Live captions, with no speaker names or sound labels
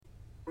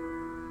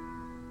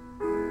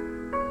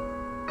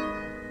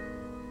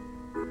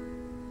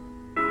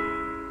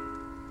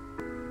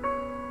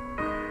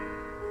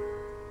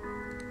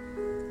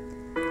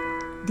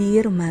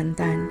Dear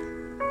mantan,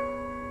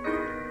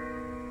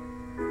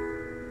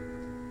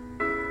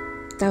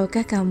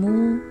 tahukah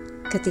kamu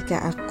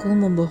ketika aku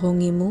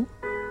membohongimu?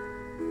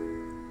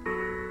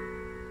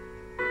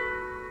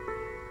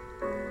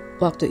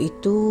 Waktu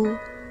itu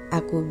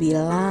aku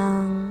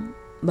bilang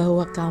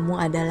bahwa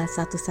kamu adalah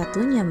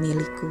satu-satunya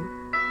milikku.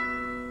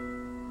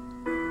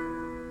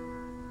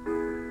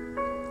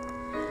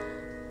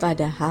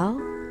 Padahal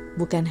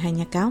bukan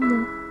hanya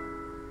kamu.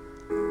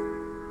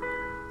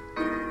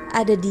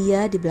 Ada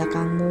dia di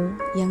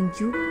belakangmu yang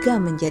juga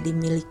menjadi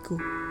milikku.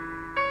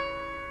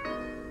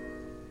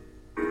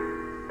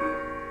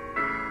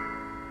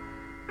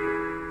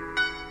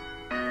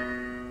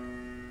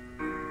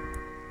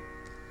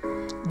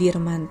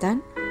 Dear mantan,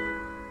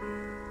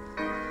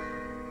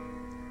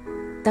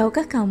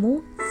 tahukah kamu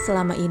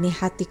selama ini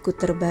hatiku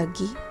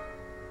terbagi?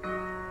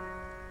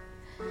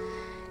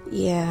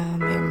 Ya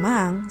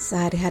memang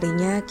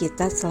sehari-harinya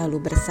kita selalu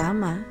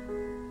bersama.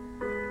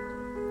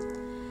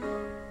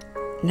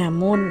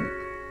 Namun,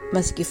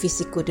 meski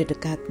fisikku di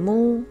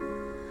dekatmu,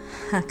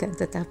 akan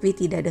tetapi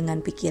tidak dengan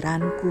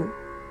pikiranku.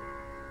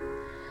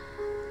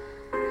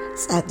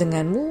 Saat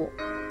denganmu,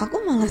 aku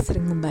malah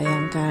sering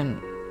membayangkan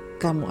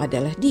kamu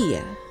adalah dia.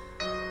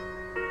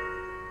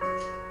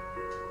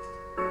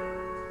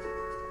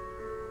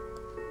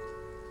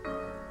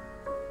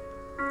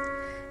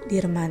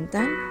 Dear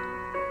mantan,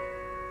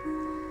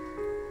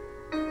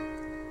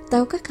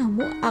 tahukah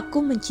kamu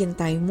aku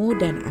mencintaimu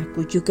dan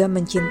aku juga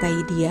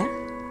mencintai dia?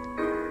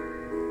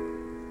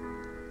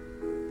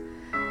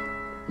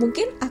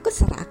 Mungkin aku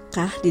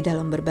serakah di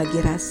dalam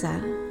berbagi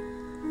rasa.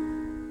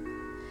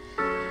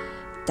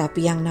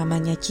 Tapi yang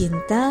namanya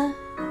cinta,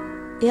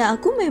 ya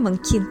aku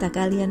memang cinta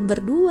kalian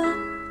berdua.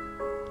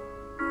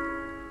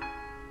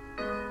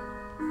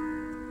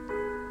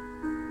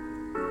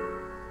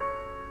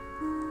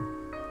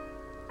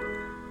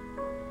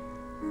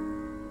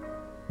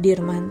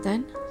 Dear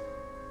mantan,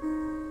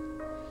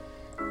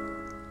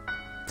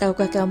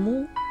 tahukah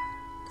kamu,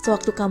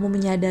 sewaktu kamu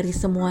menyadari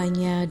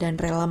semuanya dan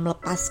rela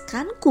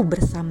melepaskanku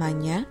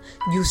bersamanya,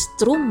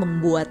 justru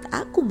membuat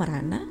aku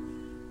merana.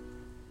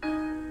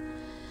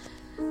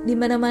 Di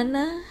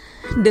mana-mana,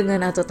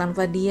 dengan atau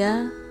tanpa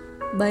dia,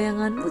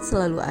 bayanganmu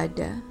selalu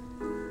ada.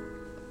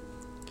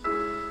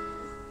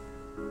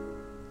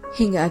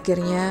 Hingga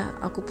akhirnya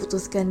aku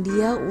putuskan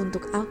dia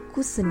untuk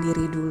aku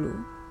sendiri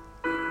dulu.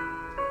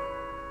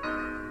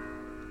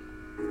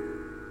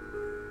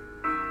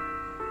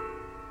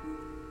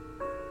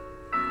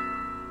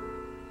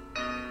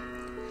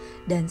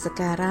 Dan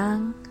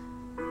sekarang,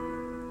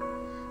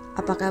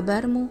 apa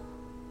kabarmu?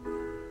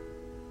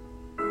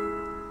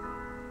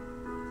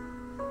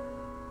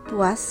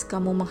 Puas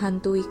kamu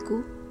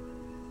menghantuiku?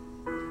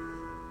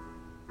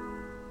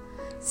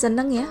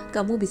 Senang ya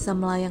kamu bisa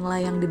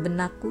melayang-layang di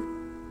benakku?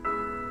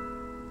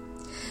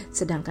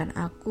 Sedangkan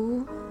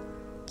aku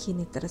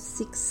kini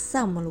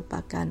tersiksa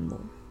melupakanmu.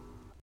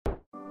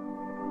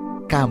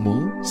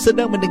 Kamu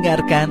sedang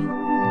mendengarkan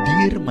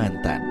Dear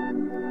Mantan.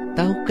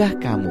 Tahukah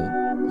kamu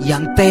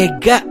yang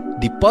tega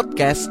di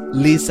podcast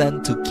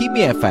Listen to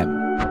Kimi FM?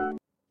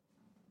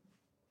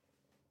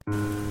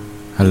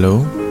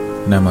 Halo,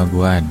 nama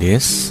gue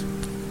Ades.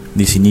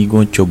 Di sini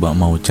gue coba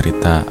mau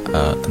cerita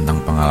tentang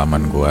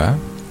pengalaman gue.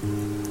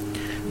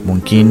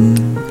 Mungkin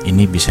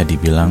ini bisa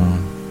dibilang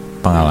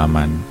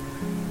pengalaman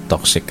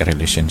toxic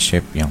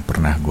relationship yang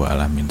pernah gue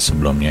alamin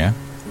sebelumnya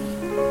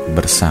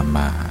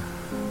bersama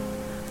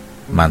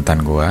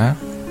mantan gue.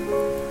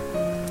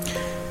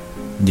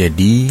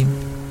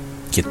 Jadi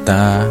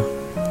kita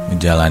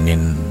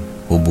ngejalanin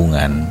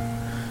hubungan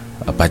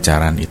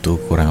pacaran itu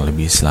kurang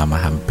lebih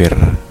selama hampir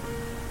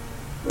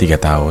 3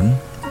 tahun.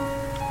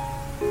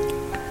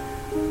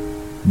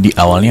 Di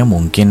awalnya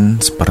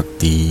mungkin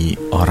seperti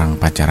orang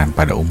pacaran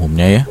pada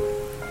umumnya ya.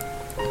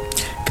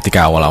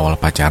 Ketika awal-awal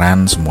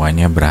pacaran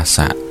semuanya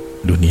berasa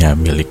dunia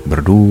milik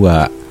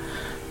berdua,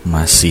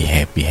 masih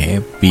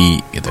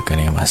happy-happy gitu kan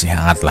ya, masih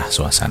hangat lah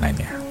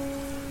suasananya.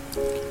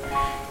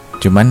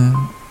 Cuman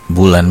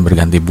bulan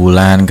berganti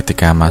bulan,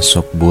 ketika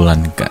masuk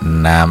bulan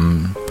ke-6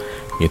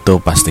 itu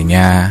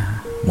pastinya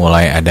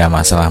mulai ada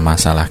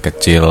masalah-masalah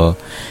kecil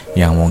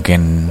yang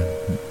mungkin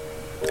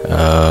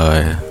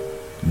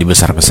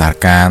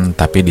dibesar-besarkan,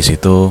 tapi di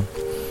situ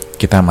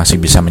kita masih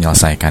bisa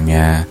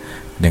menyelesaikannya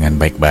dengan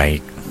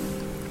baik-baik.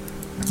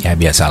 Ya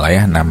biasalah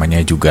ya, namanya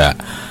juga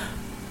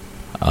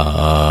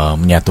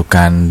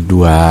menyatukan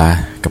dua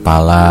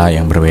kepala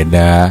yang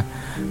berbeda,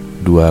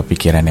 dua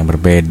pikiran yang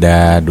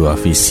berbeda, dua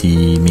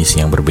visi misi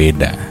yang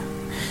berbeda.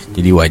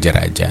 Jadi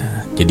wajar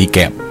aja. Jadi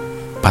kayak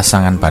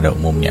pasangan pada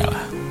umumnya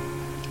lah.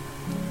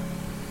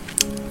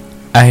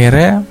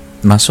 Akhirnya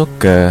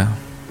masuk ke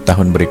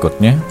tahun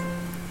berikutnya.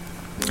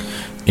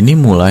 Ini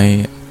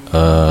mulai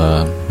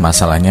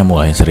masalahnya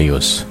mulai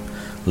serius.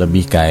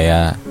 Lebih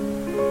kayak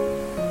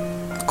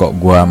kok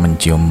gua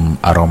mencium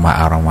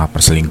aroma-aroma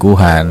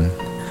perselingkuhan.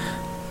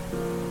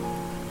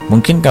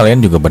 Mungkin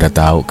kalian juga pada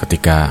tahu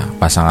ketika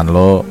pasangan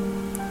lo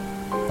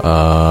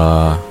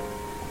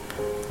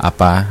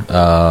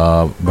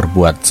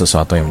berbuat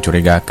sesuatu yang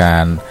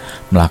mencurigakan,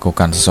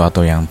 melakukan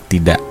sesuatu yang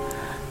tidak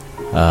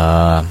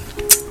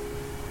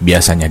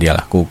biasanya dia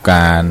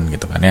lakukan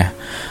gitu kan ya.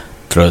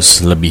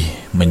 Terus lebih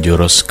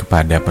menjurus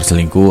kepada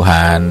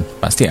perselingkuhan.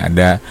 Pasti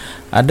ada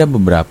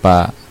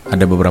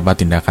beberapa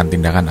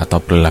tindakan-tindakan atau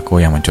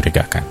perilaku yang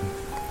mencurigakan.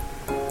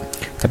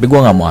 Tapi gue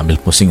nggak mau ambil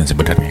pusing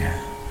sebenarnya.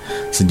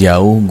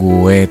 Sejauh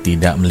gue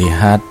tidak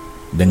melihat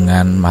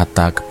dengan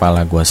mata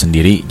kepala gue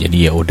sendiri,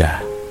 jadi ya udah,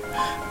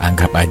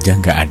 anggap aja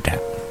nggak ada.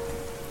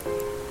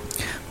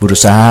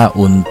 Berusaha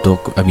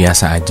untuk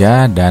biasa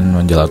aja dan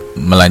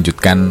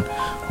melanjutkan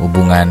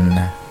hubungan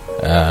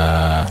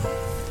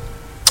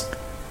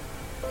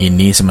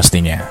ini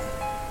semestinya.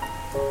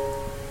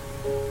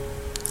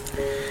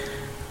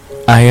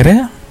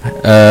 Akhirnya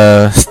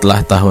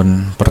setelah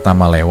tahun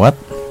pertama lewat,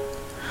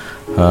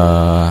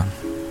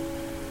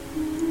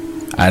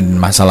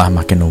 masalah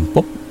makin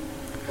numpuk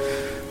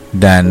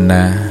dan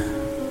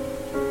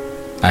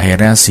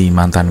akhirnya si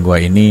mantan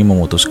gue ini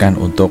memutuskan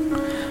untuk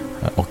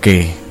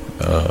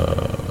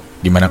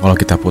gimana kalau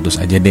kita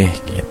putus aja deh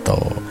gitu.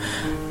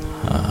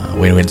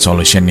 Win-win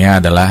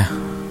solutionnya adalah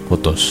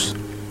putus.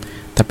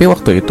 Tapi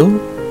waktu itu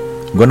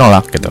gue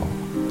nolak gitu,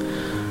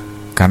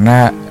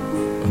 karena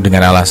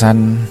dengan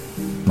alasan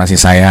masih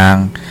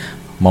sayang,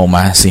 mau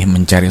masih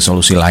mencari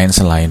solusi lain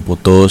selain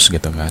putus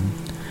gitu kan.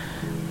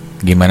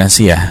 Gimana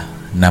sih ya,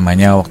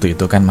 namanya waktu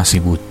itu kan masih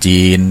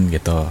bucin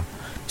gitu,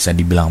 bisa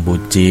dibilang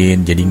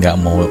bucin, jadi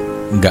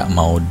nggak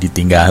mau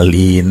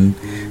ditinggalin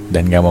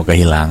dan nggak mau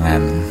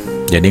kehilangan.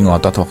 Jadi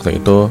ngotot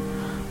waktu itu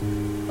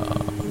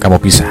kamu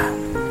pisah.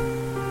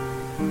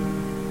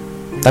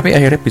 Tapi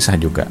akhirnya pisah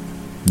juga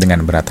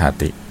dengan berat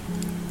hati.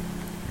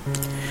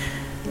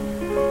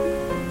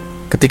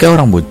 Ketika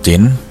orang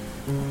bucin,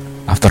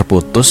 after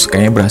putus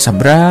kayaknya berasa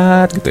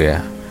berat gitu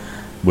ya.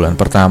 Bulan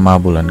pertama,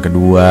 bulan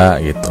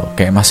kedua gitu,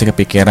 kayak masih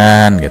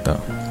kepikiran gitu.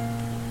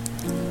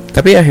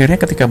 Tapi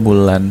akhirnya ketika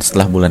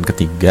setelah bulan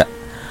ketiga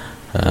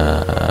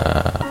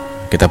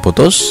kita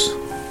putus,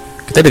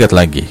 kita dekat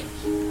lagi.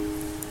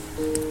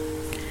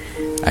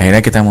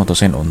 Akhirnya kita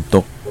mutusin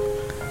untuk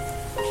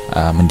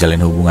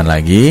menjalin hubungan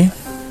lagi.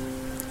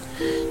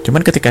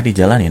 Cuman ketika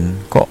dijalanin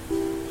kok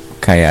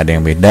kayak ada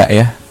yang beda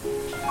ya.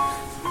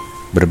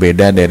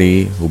 Berbeda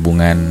dari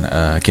hubungan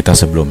kita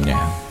sebelumnya.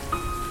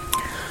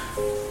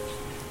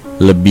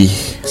 Lebih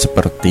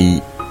seperti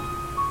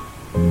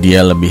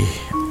dia lebih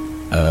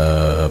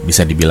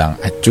bisa dibilang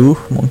acuh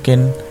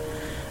mungkin.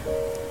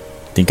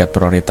 Tingkat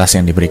prioritas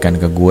yang diberikan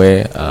ke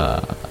gue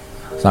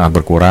sangat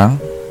berkurang.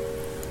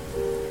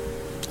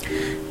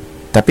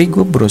 Tapi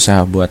gue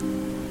berusaha buat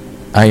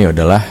ayo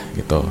udahlah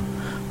gitu.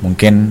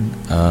 Mungkin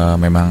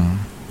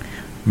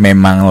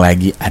memang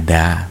lagi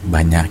ada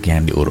banyak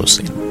yang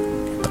diurusin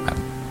gitu kan.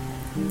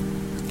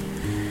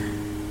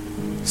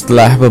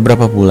 Setelah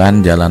beberapa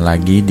bulan jalan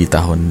lagi di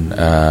tahun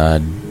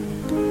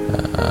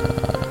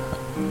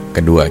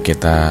kedua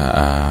kita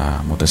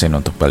mutusin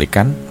untuk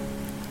balikan,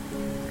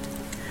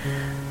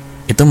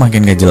 itu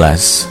makin gak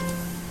jelas,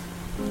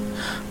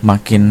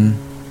 makin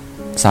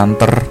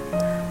santer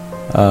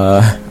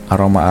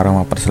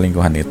aroma-aroma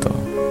perselingkuhan itu.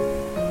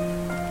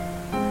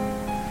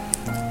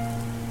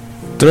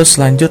 Terus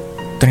lanjut,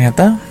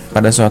 ternyata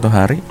pada suatu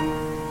hari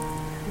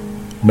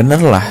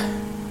benerlah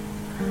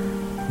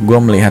gue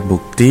melihat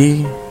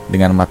bukti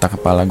dengan mata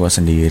kepala gue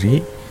sendiri.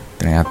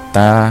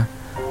 Ternyata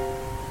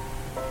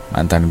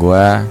mantan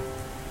gue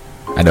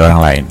ada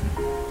orang lain.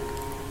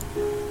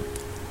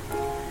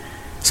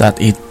 Saat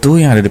itu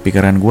yang ada di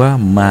pikiran gue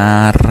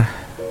marah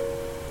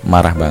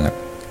banget.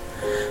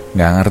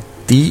 Gak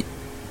ngerti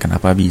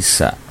kenapa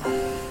bisa.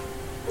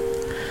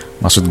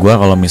 Maksud gue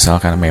kalau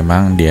misalkan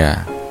memang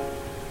dia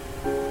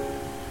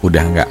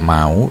udah nggak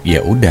mau,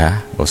 ya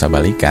udah, gak usah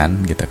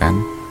balikan gitu kan.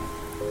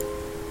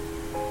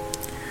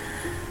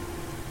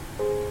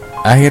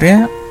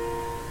 Akhirnya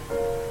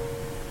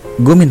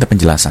gue minta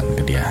penjelasan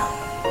ke dia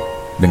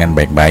dengan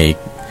baik-baik,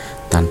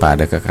 tanpa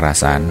ada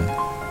kekerasan.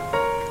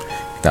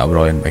 Kita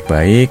obrolin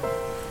baik-baik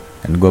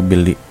dan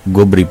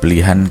gue beri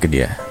pilihan ke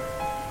dia.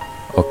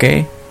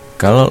 Oke,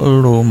 kalau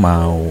lu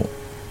mau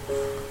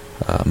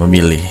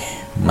memilih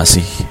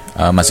masih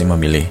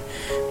memilih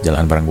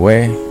jalan bareng gue,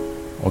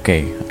 oke,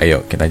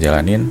 ayo kita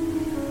jalanin,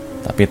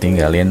 tapi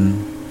tinggalin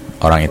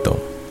orang itu.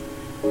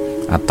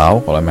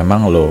 Atau kalau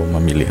memang lo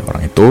memilih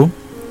orang itu,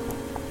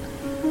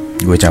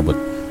 gue cabut.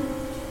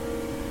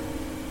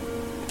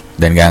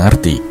 Dan gak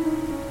ngerti,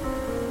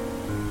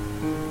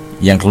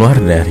 yang keluar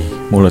dari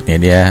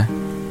mulutnya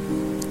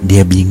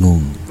dia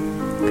bingung.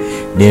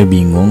 Dia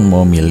bingung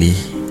mau milih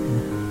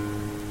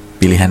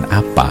pilihan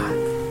apa,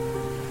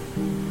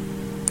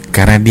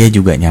 karena dia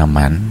juga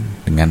nyaman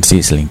dengan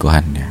si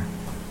selingkuhannya.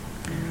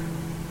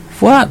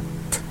 What?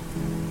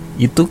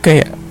 Itu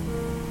kayak,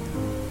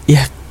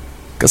 ya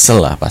kesel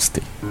lah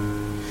pasti.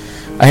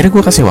 Akhirnya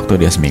gue kasih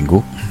waktu dia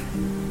seminggu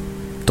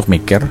untuk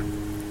mikir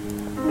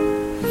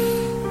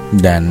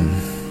dan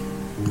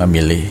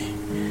memilih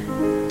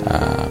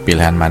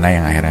pilihan mana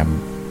yang akhirnya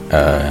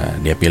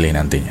dia pilih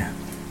nantinya.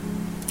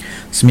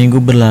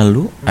 Seminggu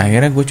berlalu,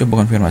 akhirnya gue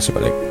coba konfirmasi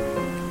balik.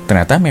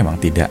 Ternyata memang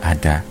tidak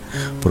ada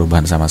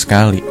perubahan sama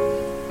sekali.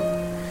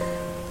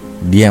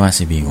 Dia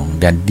masih bingung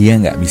dan dia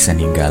gak bisa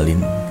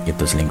ninggalin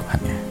itu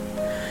selingkuhannya.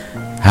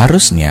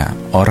 Harusnya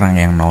orang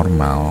yang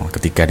normal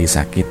ketika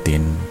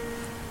disakitin,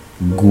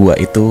 gue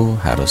itu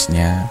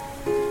harusnya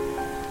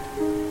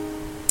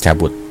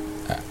cabut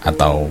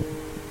atau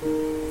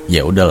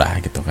ya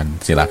udahlah gitu kan,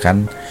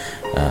 silakan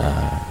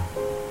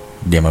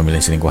dia memilih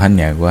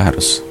selingkuhannya, gue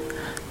harus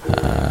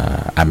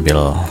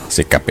ambil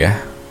sikap ya.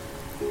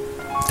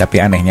 Tapi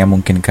anehnya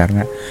mungkin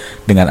karena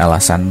dengan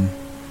alasan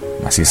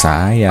masih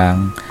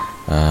sayang,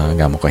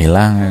 gak mau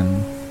kehilangan,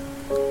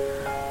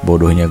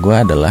 bodohnya gue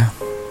adalah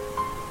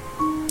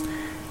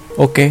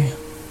oke,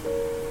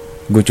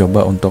 gue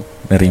coba untuk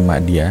nerima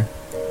dia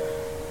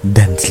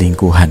dan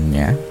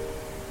selingkuhannya.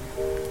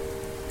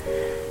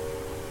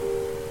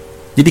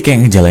 Jadi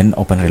kayak ngejalanin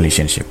open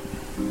relationship.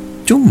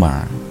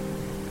 Cuma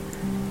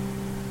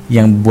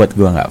yang buat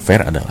gue gak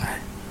fair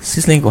adalah si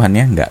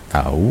selingkuhannya gak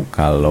tahu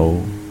kalau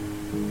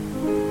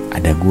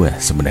ada gue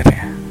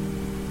sebenarnya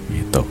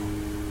gitu.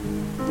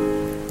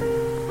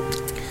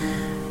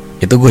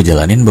 Itu gue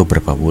jalanin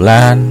beberapa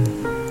bulan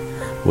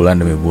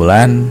demi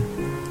bulan.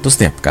 Terus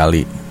setiap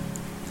kali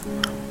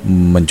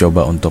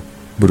mencoba untuk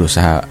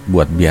berusaha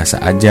buat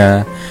biasa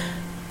aja,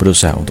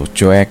 berusaha untuk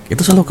cuek,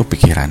 itu selalu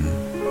kepikiran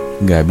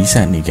gak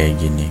bisa nih kayak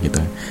gini gitu.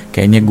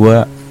 Kayaknya gue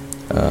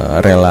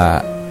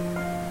rela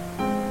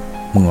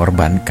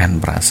mengorbankan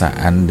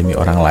perasaan demi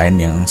orang lain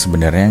yang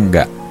sebenarnya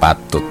gak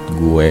patut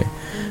gue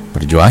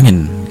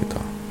perjuangin gitu.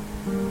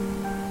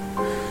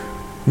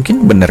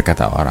 Mungkin benar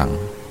kata orang,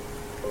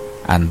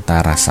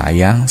 antara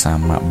sayang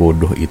sama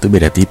bodoh itu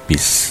beda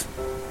tipis.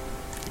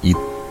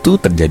 Itu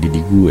terjadi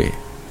di gue.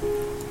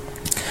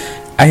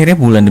 Akhirnya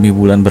bulan demi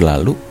bulan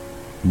berlalu,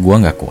 gue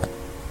gak kuat,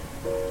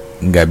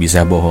 gak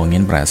bisa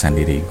bohongin perasaan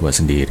diri gue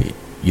sendiri.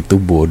 Itu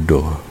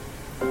bodoh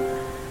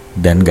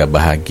dan gak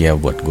bahagia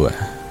buat gue.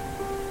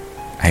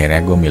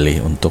 Akhirnya gue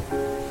milih untuk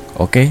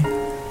oke,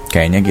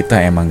 kayaknya kita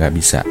emang gak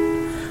bisa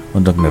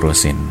untuk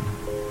nerusin.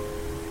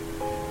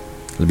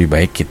 Lebih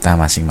baik kita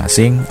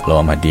masing-masing, lo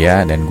sama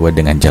dia dan gue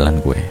dengan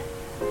jalan gue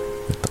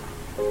gitu.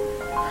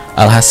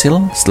 Alhasil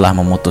setelah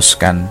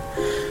memutuskan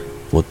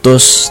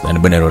putus dan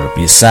benar-benar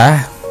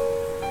pisah,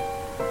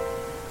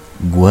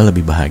 gue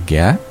lebih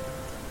bahagia,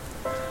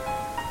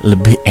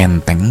 lebih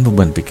enteng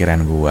beban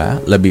pikiran gue,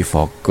 lebih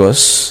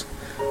fokus.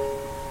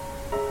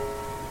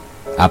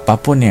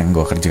 Apapun yang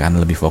gue kerjakan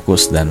lebih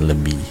fokus dan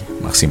lebih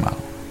maksimal.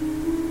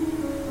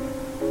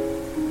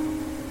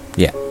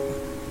 Ya,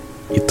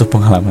 itu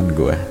pengalaman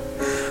gue.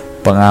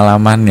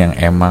 Pengalaman yang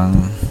emang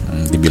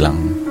dibilang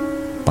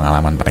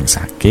pengalaman paling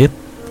sakit,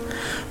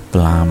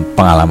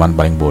 pengalaman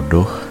paling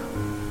bodoh,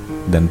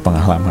 dan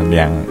pengalaman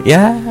yang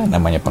ya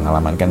namanya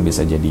pengalaman kan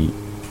bisa jadi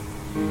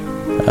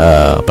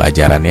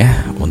pelajaran ya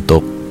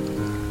untuk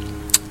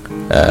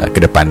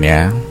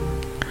kedepannya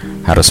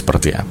harus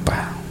seperti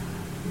apa.